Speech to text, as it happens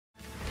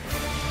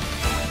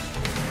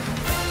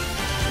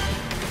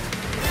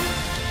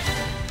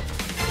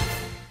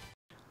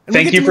And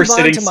we Thank get you to for move on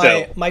sitting to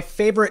still. my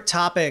favorite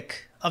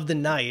topic of the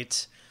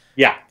night,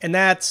 Yeah. and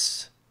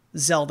that's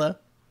Zelda.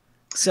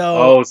 So,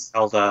 Oh,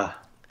 Zelda.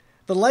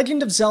 The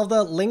Legend of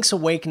Zelda Link's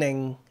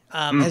Awakening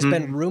has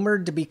been Mm-hmm.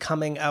 rumored to be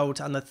coming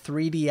out on the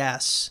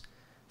 3DS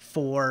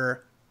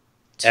for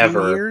 2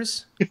 Ever.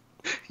 years.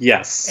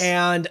 Yes.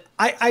 And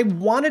I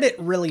wanted it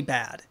really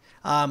bad.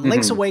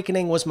 Link's Hmm.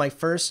 Awakening was my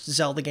first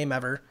Zelda game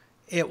ever.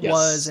 It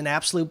was Yes. an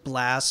absolute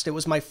blast. It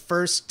was my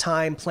first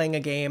time playing a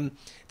game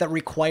that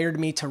required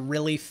me to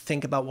really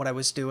think about what I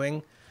was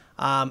doing.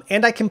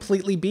 And I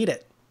completely beat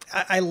it.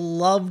 I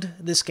loved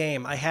this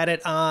game. I had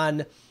it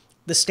on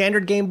the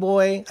standard Game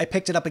Boy. I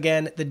picked it up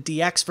again, the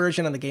DX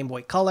version on the Game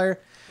Boy Color.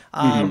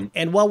 Hmm.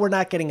 And while we're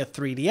not getting a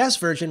 3DS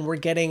version, we're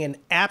getting an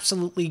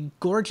absolutely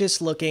gorgeous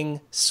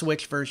looking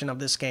Switch version of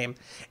this game.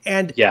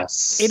 And it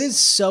Yes. is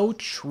so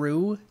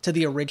true to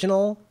the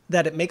original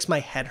that it makes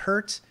my head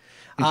hurt.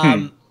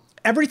 Hmm.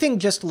 Everything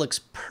just looks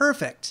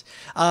perfect.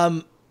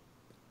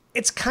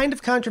 It's kind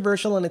of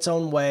controversial in its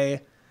own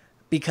way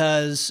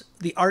because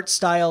the art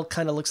style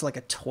kind of looks like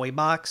a toy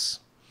box.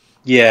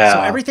 So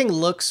Yeah. everything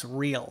looks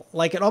real.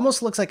 Like it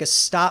almost looks like a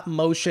stop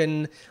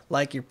motion,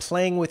 like you're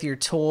playing with your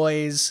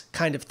toys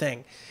kind of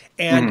thing.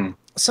 And Hmm.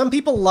 some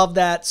people love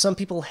that, some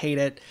people hate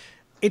it.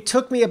 It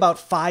took me about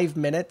 5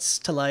 minutes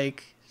to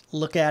like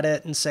look at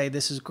it and say,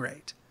 this is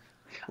great.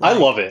 I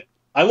Like, love it.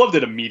 I loved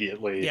it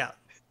immediately. yeah.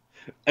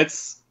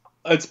 It's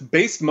it's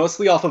based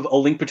mostly off of A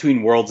Link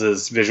Between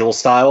Worlds' visual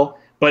style,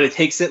 but it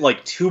takes it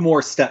like two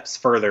more steps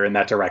further in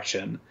that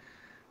direction.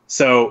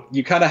 So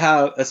you kind of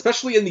have,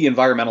 especially in the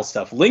environmental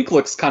stuff, Link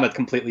looks kind of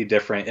completely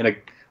different in a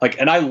like,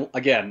 and I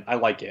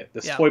like it.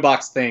 This Yeah. toy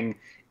box thing,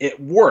 it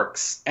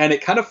works, and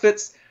it kind of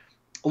fits.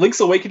 Link's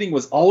Awakening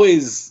was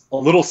always a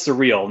little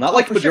surreal, not Oh,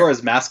 like for sure.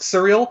 Majora's Mask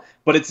surreal,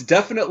 but it's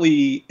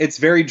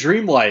very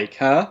dreamlike,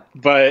 huh?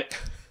 But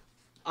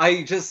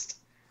I just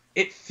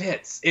it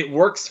fits. It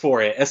works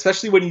for it,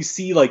 especially when you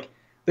see like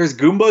there's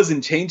Goombas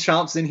and Chain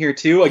Chomps in here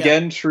too. Yeah.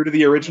 Again, true to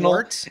the original.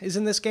 Mort is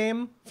in this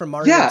game from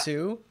Mario Yeah,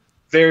 2.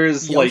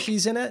 there's like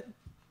Yoshi's in it.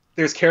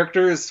 there's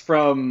characters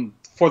from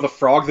For the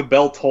Frog the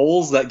Bell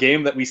Tolls, that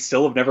game that we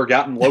still have never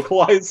gotten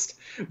localized.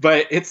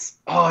 But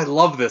I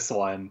love this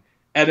one.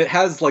 And it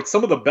has like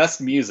some of the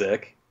best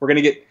music. We're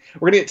gonna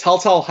get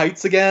Telltale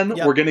Heights again.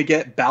 Yep. We're gonna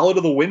get Ballad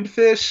of the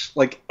Windfish.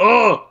 Like,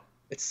 oh,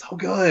 it's so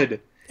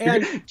good.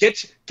 And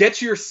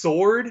Get your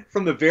sword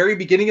from the very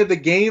beginning of the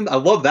game. I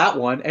love that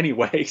one.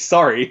 Anyway,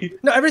 sorry.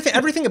 no,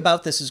 everything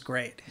about this is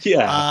great.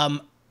 Yeah.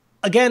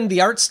 Again, the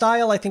art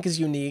style I think is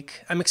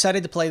unique. I'm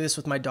excited to play this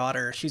with my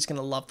daughter. She's going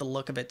to love the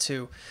look of it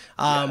too.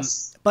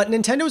 Yes. But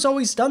Nintendo's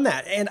always done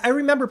that. And I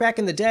remember back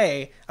in the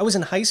day, I was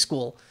in high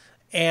school,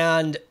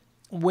 and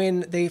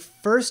when they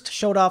first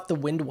showed off the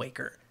Wind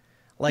Waker,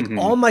 like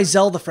all my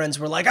Zelda friends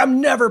were like, I'm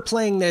never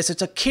playing this.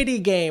 It's a kiddie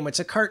game. It's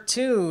a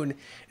cartoon.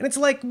 And it's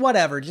like,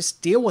 whatever,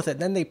 just deal with it.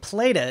 And then they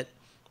played it,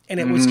 and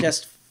it was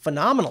just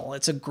phenomenal.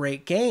 It's a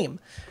great game.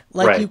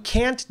 Like, Right. you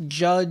can't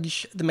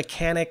judge the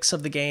mechanics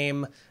of the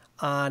game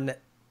on,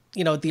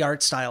 the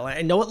art style.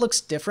 I know it looks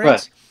different,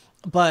 Right.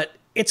 but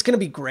it's going to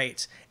be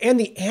great. And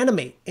the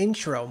anime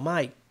intro,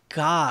 my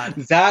God.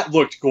 That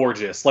looked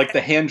gorgeous. Like the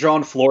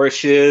hand-drawn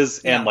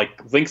flourishes Yeah. and like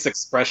Link's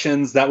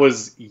expressions. That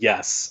was,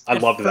 yes. I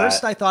loved At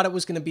first, that. I thought it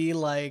was going to be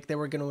like they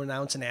were going to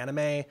announce an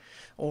anime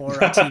or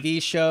a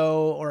TV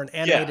show or an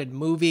animated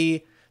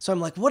movie. So I'm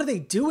like, what are they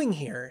doing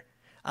here?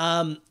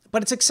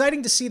 But it's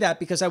exciting to see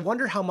that because I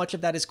wonder how much of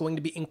that is going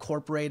to be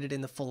incorporated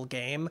in the full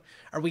game.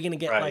 Are we going to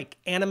get Right. like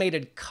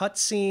animated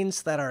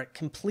cutscenes that are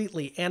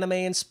completely anime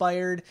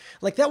inspired?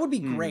 Like that would be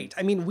great.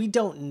 I mean, we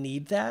don't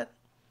need that.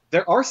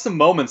 There are some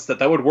moments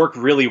that would work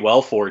really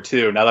well for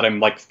too. Now that I'm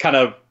like kind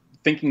of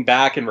thinking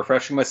back and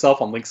refreshing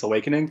myself on Link's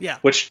Awakening, Yeah.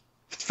 which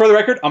for the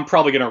record, I'm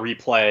probably gonna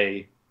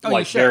replay Oh, you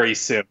like should. very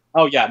soon.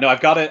 Oh yeah, no,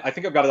 I've got it. I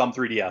think I've got it on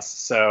 3DS.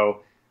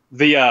 So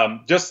the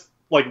just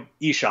like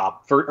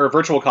eShop or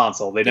Virtual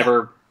Console, they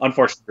never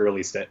unfortunately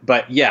released it.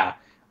 But yeah,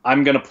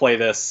 I'm gonna play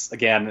this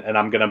again, and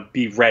I'm gonna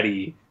be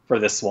ready for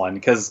this one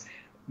because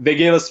they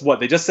gave us what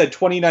they just said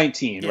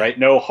 2019, right?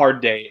 No hard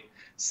date.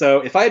 So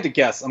if I had to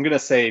guess, I'm gonna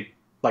say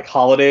like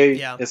holiday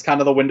is kind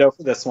of the window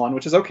for this one,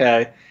 which is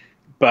okay.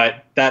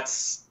 But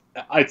this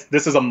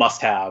is a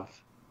must-have.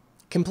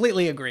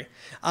 Completely agree.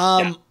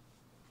 Yeah.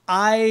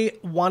 I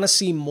want to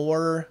see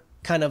more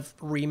kind of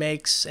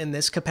remakes in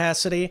this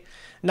capacity,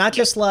 not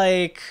just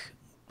like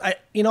I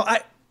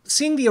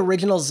seeing the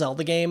original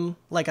Zelda game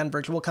like on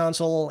Virtual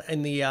Console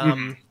in the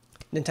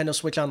Nintendo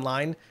Switch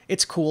Online,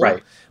 it's cool.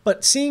 Right.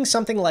 But seeing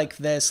something like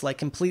this, like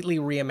completely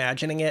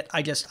reimagining it,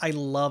 I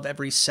love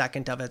every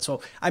second of it.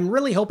 So I'm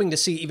really hoping to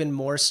see even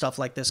more stuff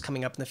like this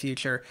coming up in the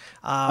future.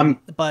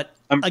 But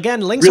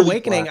again, Link's really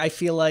Awakening, glad. I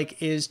feel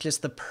like is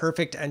just the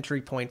perfect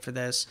entry point for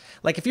this.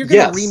 Like if you're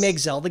going to remake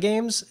Zelda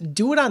games,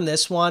 do it on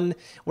this one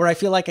where I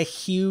feel like a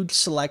huge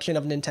selection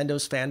of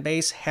Nintendo's fan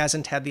base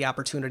hasn't had the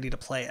opportunity to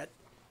play it.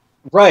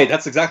 Right,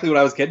 that's exactly what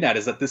I was getting at,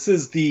 is that this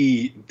is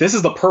the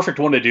perfect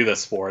one to do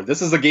this for.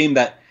 This is a game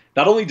that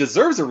not only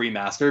deserves a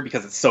remaster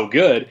because it's so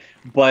good,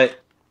 but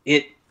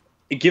it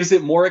It gives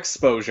it more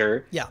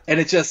exposure. Yeah. And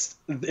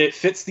it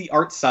fits the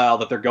art style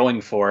that they're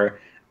going for.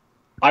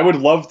 I would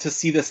love to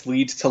see this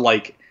lead to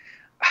like,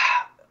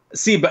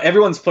 but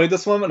everyone's played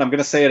this one, and I'm going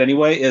to say it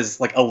anyway, is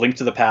like A Link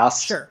to the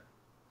Past. Sure.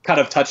 Kind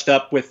of touched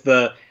up with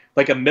the,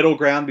 like a middle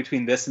ground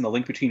between this and the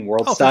Link Between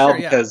Worlds style, sure,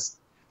 because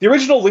the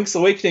original Link's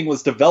Awakening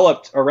was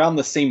developed around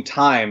the same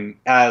time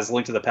as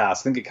Link to the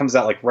Past. I think it comes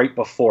out like right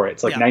before it.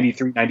 It's like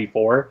 93,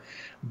 94.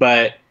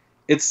 But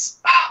it's,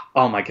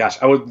 oh my gosh,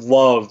 I would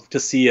love to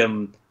see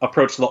him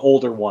approach the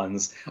older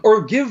ones.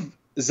 Or give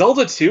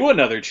Zelda 2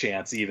 another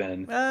chance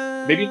even.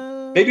 Maybe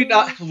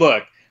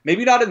not,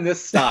 maybe not in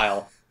this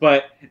style.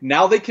 But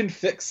now they can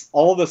fix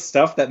all the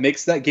stuff that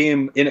makes that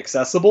game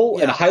inaccessible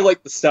and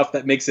highlight the stuff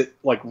that makes it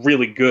like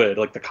really good,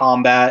 like the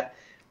combat,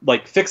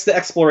 like fix the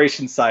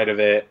exploration side of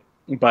it,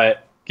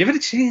 but give it a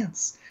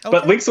chance. Okay.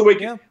 But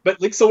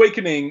Link's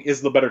Awakening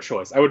is the better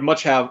choice. I would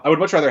much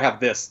rather have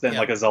this than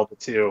like a Zelda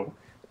 2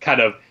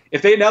 kind of.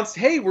 If they announced,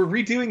 "Hey, we're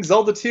redoing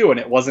Zelda 2," and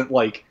it wasn't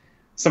like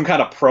some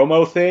kind of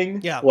promo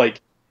thing, like,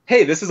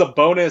 "Hey, this is a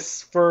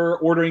bonus for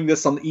ordering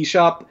this on the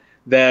eShop,"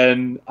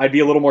 then I'd be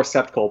a little more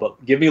skeptical.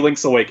 But give me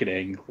Link's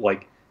Awakening.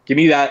 Like, give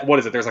me that. What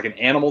is it? There's like an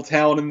animal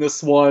town in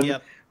this one.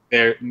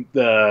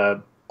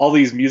 Yep. All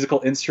these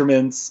musical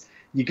instruments.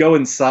 You go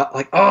inside.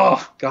 Like,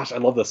 oh gosh, I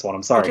love this one.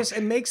 I'm sorry.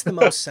 It makes the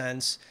most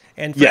sense.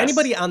 And for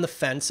anybody on the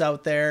fence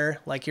out there,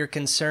 like you're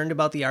concerned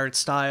about the art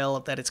style,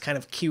 that it's kind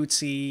of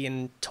cutesy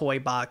and toy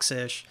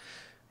box-ish,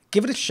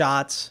 give it a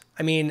shot.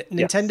 I mean,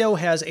 Nintendo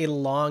has a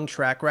long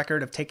track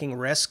record of taking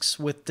risks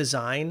with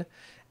design,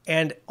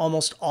 and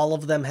almost all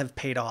of them have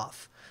paid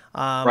off.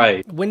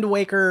 Wind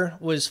Waker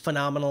was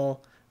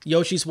phenomenal.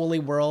 Yoshi's Woolly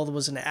World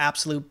was an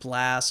absolute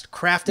blast.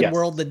 Crafted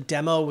World, the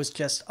demo was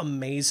just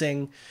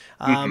amazing.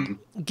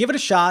 Give it a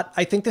shot.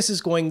 I think this is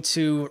going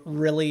to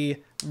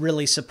really,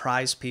 really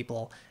surprise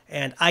people.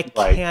 And I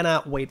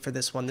cannot wait for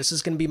this one. This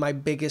is going to be my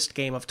biggest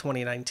game of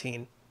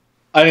 2019.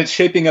 And it's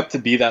shaping up to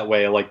be that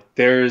way. Like,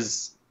 there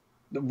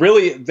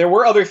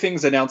were other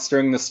things announced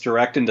during this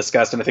Direct and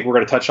discussed, and I think we're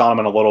going to touch on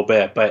them in a little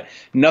bit, but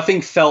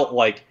nothing felt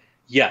like,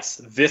 yes,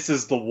 this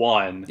is the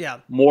one.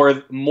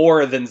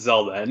 More than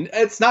Zelda. And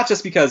it's not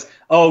just because,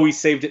 we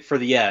saved it for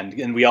the end,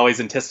 and we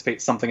always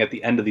anticipate something at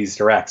the end of these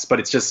Directs,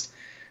 but it's just,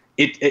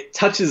 it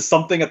touches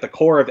something at the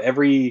core of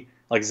every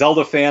like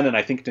Zelda fan, and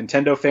I think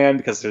Nintendo fan,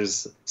 because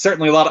there's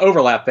certainly a lot of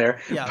overlap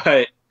there.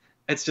 But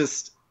it's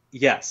just,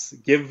 yes,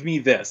 give me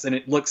this. And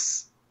it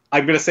looks,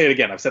 I'm going to say it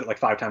again, I've said it like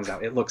 5 times now,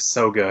 it looks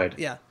so good.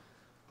 Yeah.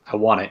 I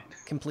want it.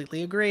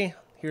 Completely agree.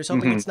 Here's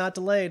hoping it's not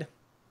delayed.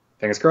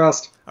 Fingers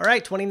crossed. All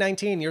right,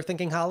 2019. You're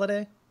thinking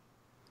holiday?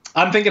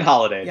 I'm thinking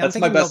holiday. That's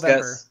my best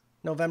guess.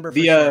 November for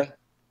sure.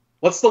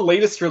 What's the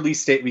latest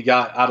release date we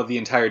got out of the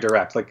entire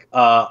Direct? Like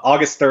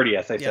August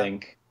 30th, I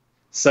think.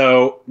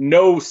 So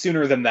no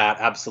sooner than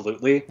that,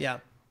 absolutely. Yeah.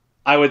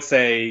 I would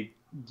say,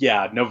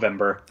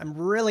 November. I'm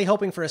really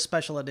hoping for a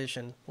special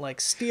edition, like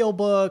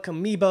Steelbook,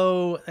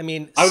 Amiibo. I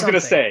mean, I was going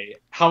to say,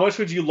 how much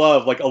would you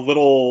love like a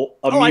little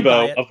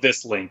Amiibo of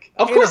this Link?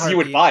 Of course you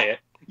would buy it.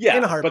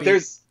 Yeah, but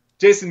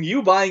Jason,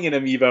 you buying an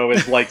Amiibo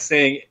is like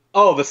saying,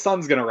 the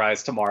sun's going to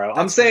rise tomorrow.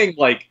 I'm saying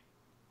like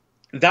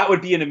that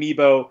would be an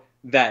Amiibo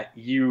that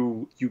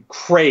you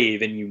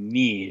crave and you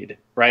need,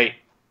 right?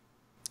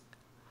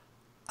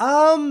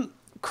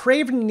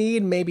 Crave and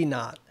need, maybe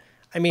not.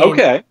 I mean,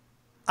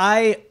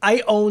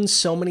 I own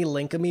so many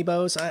Link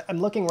Amiibos. I'm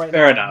looking right now.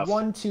 Fair enough.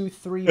 1, 2,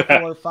 3,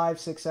 4, 5,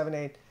 6, 7,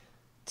 8,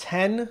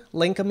 10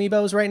 Link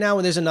Amiibos right now,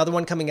 and there's another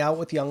one coming out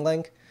with Young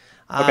Link.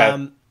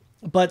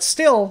 But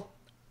still,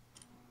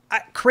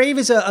 crave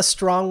is a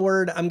strong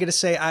word. I'm going to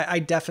say I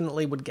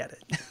definitely would get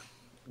it.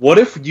 What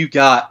if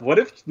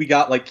we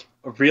got like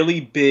a really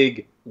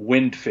big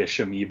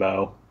Windfish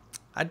Amiibo?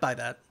 I'd buy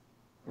that.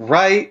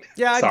 Right?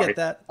 Yeah, I get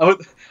that. I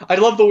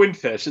love the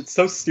Windfish. It's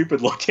so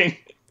stupid looking.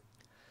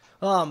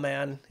 Oh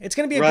man, it's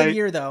going to be a good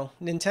year though.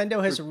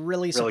 Nintendo has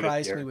really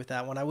surprised me with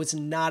that one. I was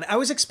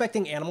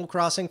expecting Animal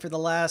Crossing for the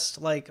last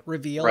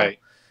reveal. Right.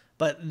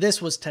 But this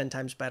was 10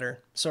 times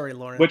better. Sorry,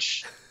 Lauren.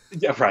 Sorry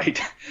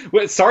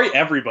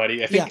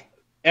everybody. I think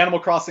Animal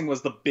Crossing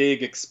was the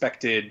big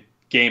expected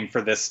game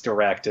for this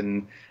Direct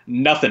and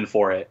nothing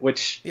for it,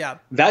 which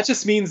that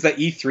just means that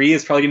E3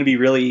 is probably going to be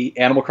really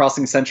Animal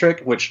Crossing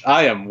centric, which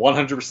I am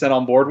 100%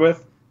 on board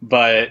with.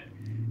 But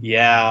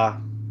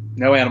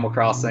no Animal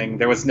Crossing.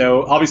 There was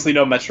obviously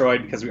no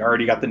Metroid because we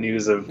already got the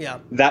news of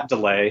that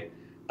delay.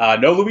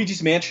 No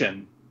Luigi's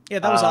Mansion. Yeah,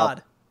 that was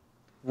odd.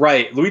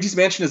 Right. Luigi's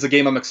Mansion is a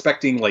game I'm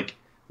expecting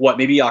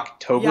maybe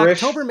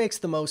October-ish? Yeah, October makes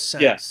the most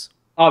sense. Yes,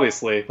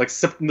 obviously.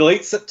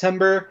 Late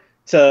September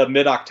to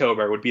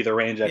mid-October would be the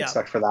range I'd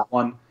expect for that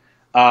one.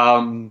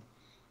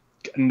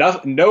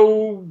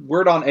 No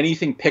word on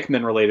anything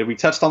Pikmin related. We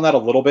touched on that a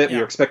little bit. We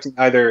were expecting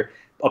either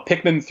a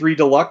Pikmin 3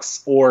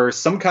 Deluxe or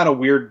some kind of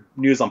weird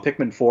news on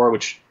Pikmin 4,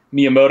 which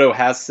Miyamoto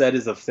has said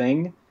is a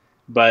thing,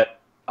 but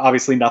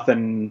obviously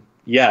nothing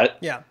yet.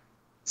 Yeah.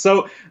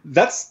 So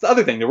that's the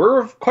other thing. There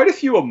were quite a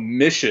few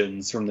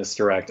omissions from this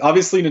Direct.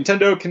 Obviously,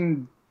 Nintendo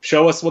can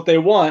show us what they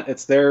want.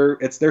 It's their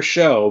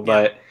show,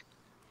 but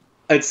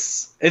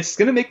it's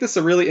gonna make this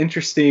a really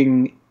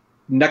interesting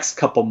next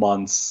couple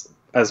months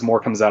as more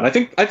comes out. I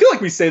feel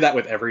like we say that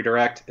with every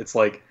direct. It's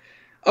like,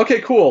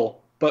 okay,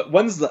 cool, but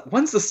when's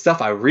the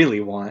stuff I really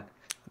want?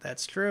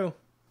 That's true.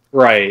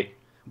 Right.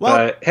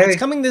 Well, but, hey, it's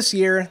coming this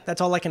year. That's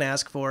all I can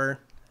ask for.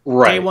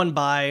 Right. Day one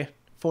buy,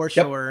 for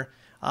sure.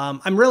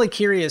 I'm really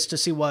curious to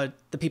see what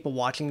the people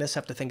watching this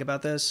have to think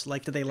about this.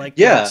 Like, do they like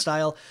the art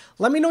style?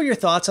 Let me know your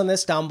thoughts on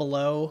this down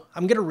below.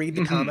 I'm going to read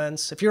the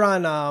comments. If you're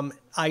on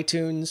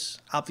iTunes,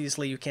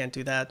 obviously you can't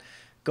do that.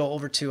 Go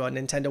over to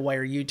Nintendo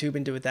Wire YouTube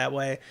and do it that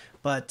way.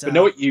 But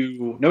know what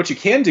you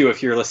can do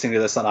if you're listening to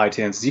this on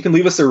iTunes is you can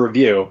leave us a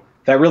review.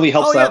 That really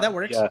helps out. That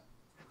works. Yeah.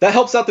 That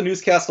helps out the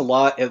newscast a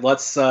lot. It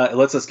lets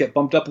us get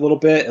bumped up a little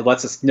bit. It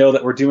lets us know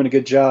that we're doing a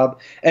good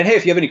job. And hey,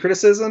 if you have any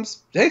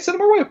criticisms, hey, send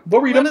them our way.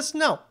 We'll read them. Let us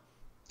know.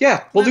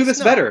 Yeah, we'll do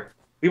this better.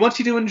 We want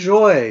you to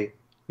enjoy.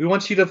 We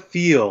want you to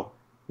feel.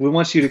 We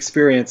want you to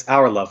experience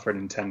our love for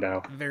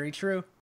Nintendo. Very true.